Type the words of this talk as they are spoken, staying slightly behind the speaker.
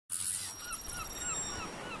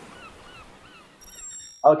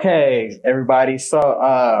Okay, everybody.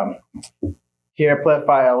 So here at Plethfi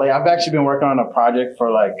LA, I've actually been working on a project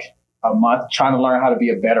for like a month, trying to learn how to be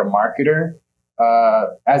a better marketer.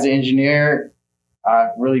 As an engineer, I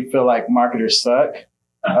really feel like marketers suck.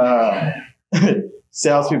 Uh,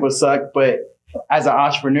 Salespeople suck, but as an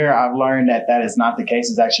entrepreneur, I've learned that that is not the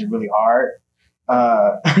case. It's actually really hard.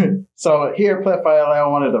 Uh, so here at Plethfi LA, I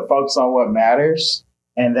wanted to focus on what matters,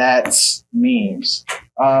 and that's memes.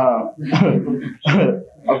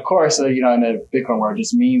 Of course, in the Bitcoin world,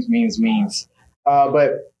 just memes.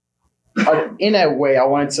 But in that way, I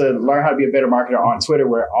wanted to learn how to be a better marketer on Twitter,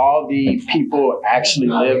 where all the people actually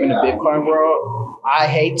live in the Bitcoin world. I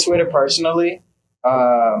hate Twitter personally,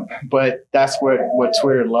 but that's what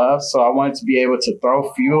Twitter loves. So I wanted to be able to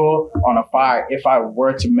throw fuel on a fire if I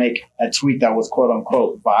were to make a tweet that was quote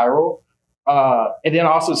unquote viral. And then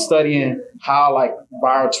also studying how like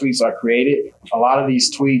viral tweets are created. A lot of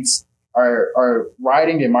these tweets are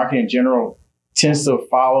writing and marketing in general tends to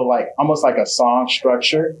follow like almost like a song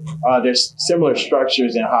structure. There's similar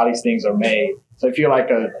structures in how these things are made. So if you're like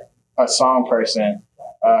a song person,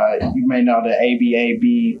 you may know the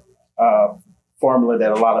ABAB formula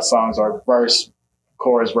that a lot of songs are verse,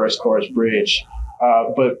 chorus, bridge.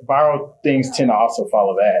 But viral things tend to also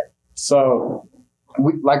follow that. So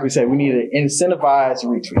like we said, we need to incentivize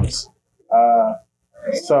retweets.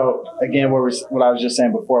 So again, what I was just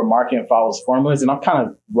saying before, marketing follows formulas, and I'm kind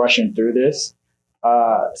of rushing through this.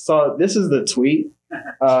 So this is the tweet.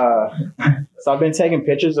 So I've been taking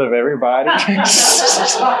pictures of everybody.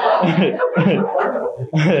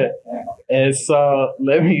 And so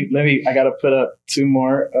let me, I got to put up two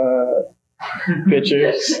more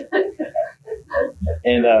pictures.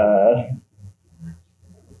 And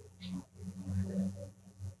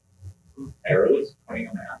arrows pointing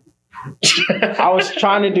them out. I was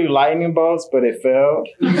trying to do lightning bolts, but it failed.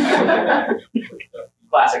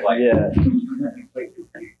 Classic lightning. Yeah. Like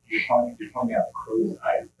you're calling out crow's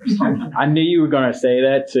eyes or something. I knew you were gonna say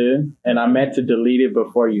that too, and I meant to delete it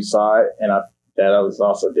before you saw it, and I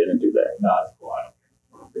also didn't do that. No, it's cool. I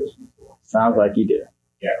don't care. Cool. Sounds like you did.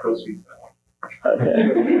 Yeah, crow's feet. Okay.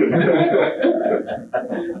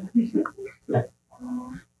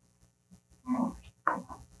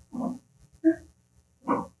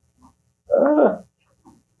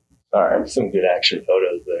 Sorry. Some good action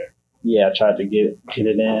photos there. Yeah, I tried to get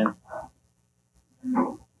it in.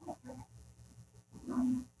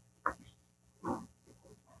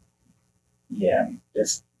 Yeah,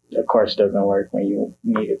 this of course doesn't work when you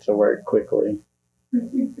need it to work quickly.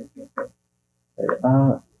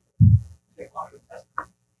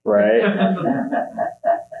 Right.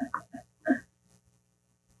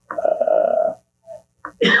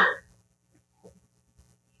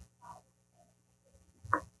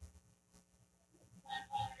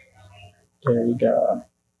 There you go.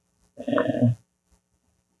 And,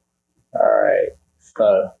 all right.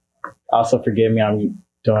 So also forgive me, I'm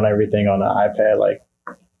doing everything on the iPad like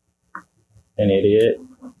an idiot.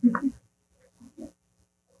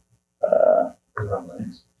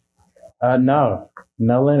 No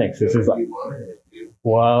Linux. This is like,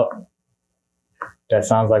 well, that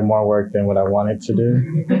sounds like more work than what I wanted to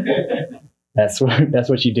do. That's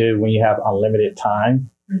what you do when you have unlimited time.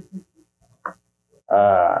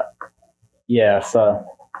 Yeah, so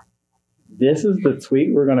this is the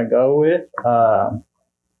tweet we're gonna go with.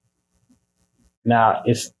 Now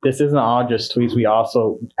this isn't all just tweets. We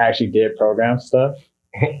also actually did program stuff.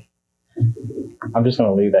 I'm just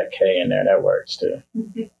gonna leave that K in there. That works too.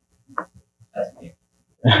 That's me.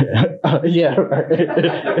 Yeah. Right.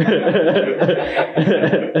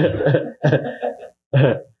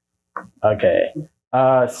 Okay.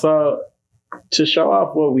 So to show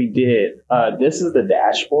off what we did, this is the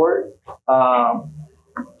dashboard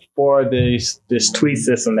for this tweet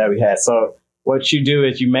system that we had. So what you do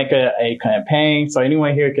is you make a campaign. So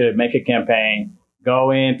anyone here could make a campaign,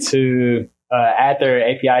 go into add their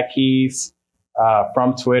API keys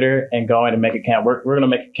from Twitter and go in and make a campaign. We're going to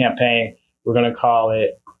make a campaign. We're going to call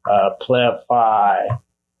it Plethfi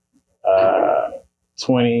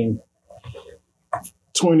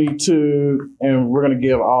 2022, and we're going to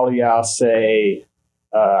give all of y'all, say,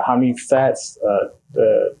 how many sats?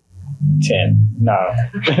 10. No.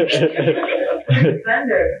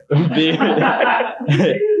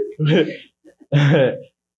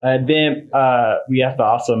 And then we have to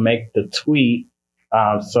also make the tweet.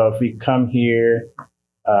 So if we come here,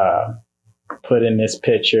 put in this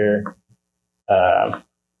picture,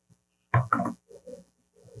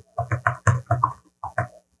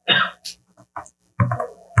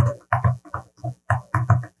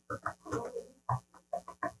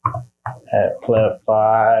 at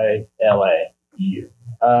Plethfi LA.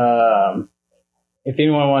 If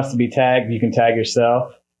anyone wants to be tagged, you can tag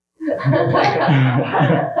yourself.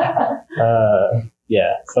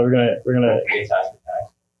 Yeah. So we're gonna.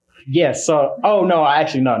 Yes. So. Oh no.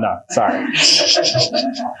 Actually, no. Sorry.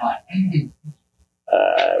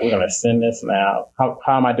 We're gonna send this now. How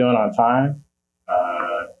am I doing on time?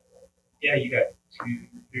 Yeah, you got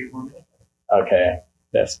 2-3 more minutes. Okay,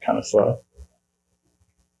 that's kind of slow.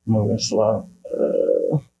 Moving slow.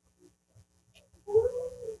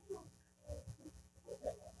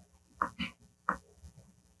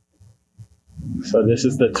 So this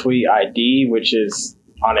is the tweet ID, which is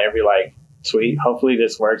on every tweet. Hopefully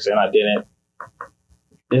this works, and I didn't.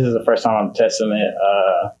 This is the first time I'm testing it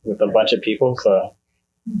with a bunch of people. So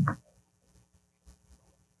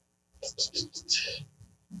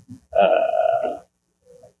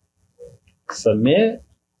submit.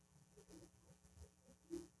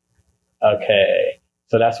 Okay,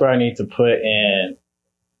 so that's where I need to put in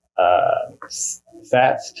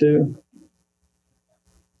sats to.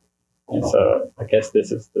 And so I guess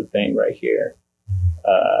this is the thing right here.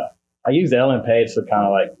 I use Ellen Page to kind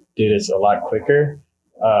of do this a lot quicker.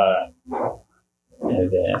 And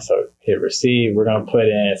then so hit receive. We're gonna put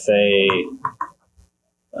in say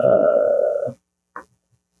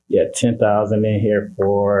 10,000 in here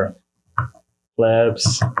for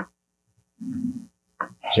plebs.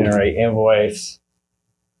 Generate invoice.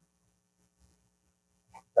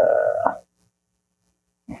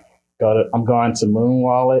 I'm going to Moon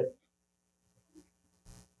Wallet.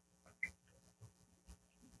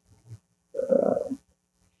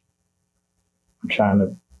 I'm trying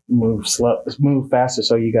to move faster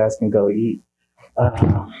so you guys can go eat.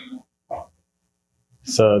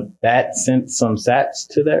 So that sent some sats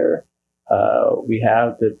to there. We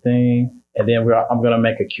have the thing, and then I'm going to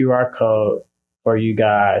make a QR code for you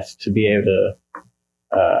guys to be able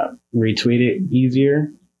to retweet it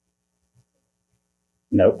easier.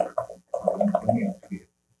 Nope.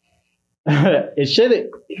 It should.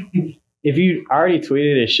 If you already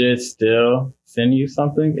tweeted, it should still send you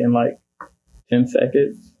something in 10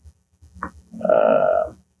 seconds.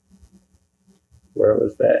 Where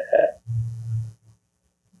was that at?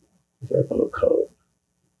 Is there a little code?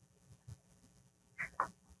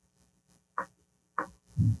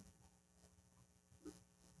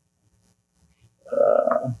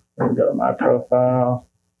 Let me go to my profile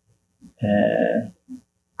and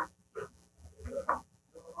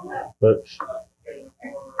whoops.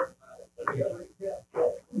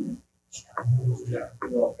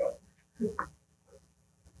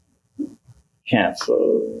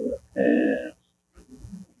 Cancel and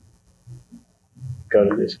go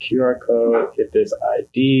to this QR code, hit this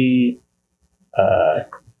ID.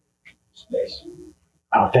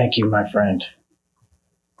 Oh, thank you, my friend.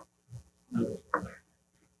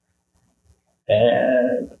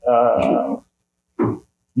 And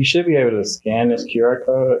you should be able to scan this QR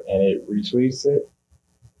code and it retweets it.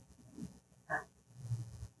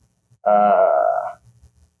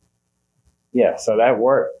 Yeah, so that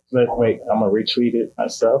worked. Wait, I'm gonna retweet it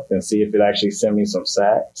myself and see if it actually sent me some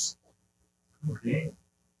sats. Okay.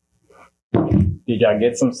 Did y'all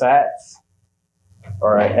get some sats?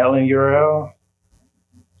 Or an Ellen URL?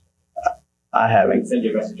 I haven't. Send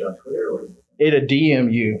you a message on Twitter, or It'll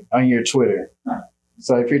DM you on your Twitter.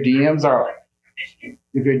 So if your DMs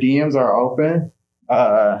are open,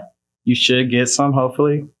 you should get some.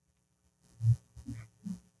 Hopefully,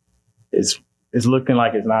 it's looking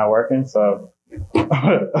like it's not working. So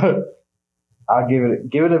I'll give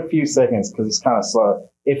it a few seconds because it's kind of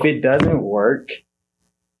slow. If it doesn't work,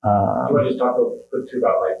 you want to just talk a bit too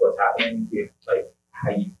about what's happening,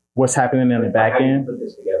 what's happening in the back end. Put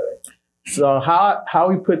this together. So how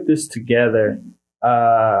we put this together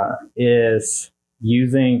is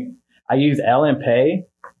I use Ellen Pay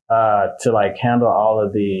to handle all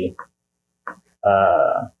of the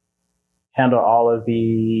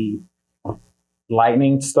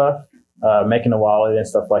Lightning stuff, making a wallet and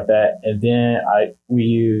stuff like that. And then we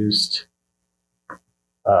used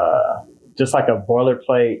just a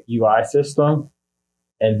boilerplate UI system.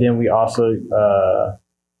 And then we also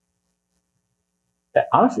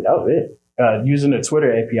honestly, that was it. Using the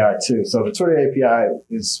Twitter API too. So the Twitter API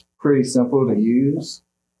is pretty simple to use.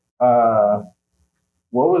 What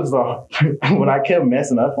I kept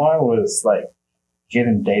messing up on was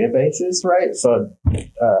getting databases right. So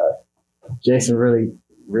Jason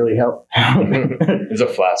really helped. There's a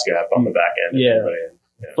Flask app on the back end. Yeah.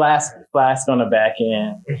 Flask on the back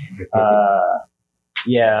end.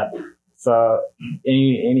 Yeah. So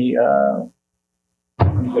any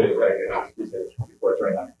Before it's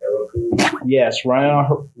running on Heroku. yes, running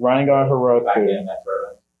on Heroku. Back end, that's where it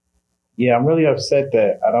runs. yeah, I'm really upset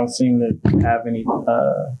that I don't seem to have any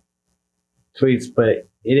tweets, but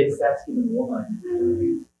That's even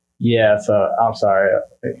one. yeah. So I'm sorry.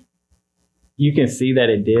 You can see that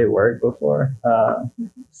it did work before.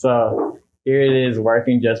 So here it is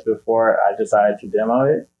working just before I decided to demo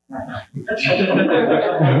it.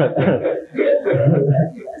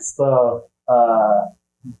 So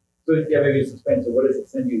So yeah, maybe just explain. So what does it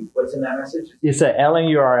send you? What's in that message? it's an LN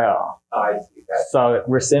URL. Oh, I see. That. So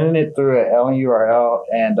we're sending it through an LN URL,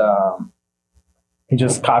 and you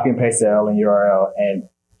just copy and paste the LN URL and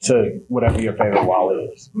to whatever your favorite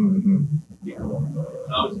wallet is. Mm-hmm.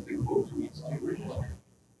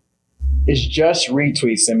 It's just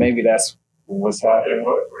retweets, and maybe that's what's happening.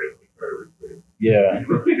 Yeah.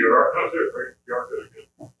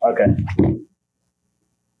 Okay.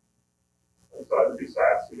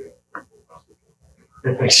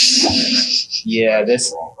 Yeah,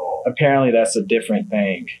 this apparently that's a different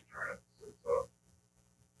thing.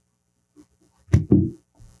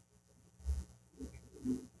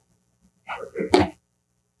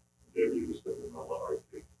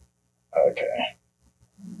 Okay.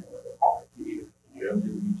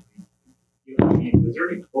 Is there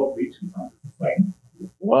any 12 retweets on this? Like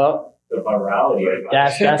Well, the virality.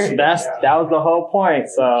 that was the whole point.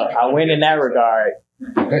 So I win in that regard.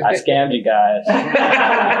 I scammed you guys.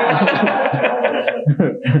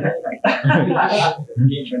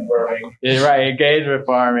 Engagement farming. Yeah, right, engagement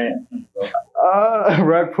farming.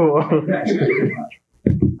 Rug pool.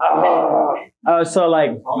 So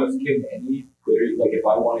like, Almost can any Twitter, like if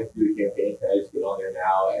I wanted to do a campaign, can I just get on there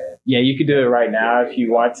now and yeah, you can do it right now if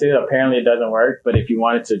you want to. Apparently it doesn't work, but if you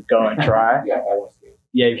wanted to go and try, yeah, if I want to see it.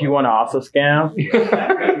 yeah, if you want to also scam,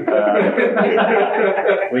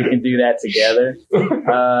 we can do that together.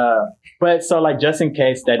 But so like, just in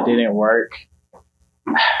case that didn't work,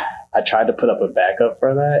 I tried to put up a backup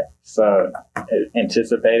for that. So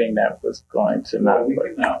anticipating that was going to not we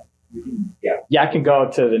work. can, yeah. Yeah, I can go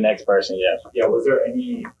to the next person. Yeah. Yeah, was there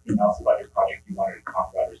anything else about your project you wanted to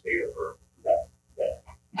talk about or say or that?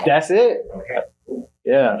 That's it. Okay.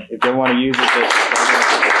 Yeah. If they want to use it,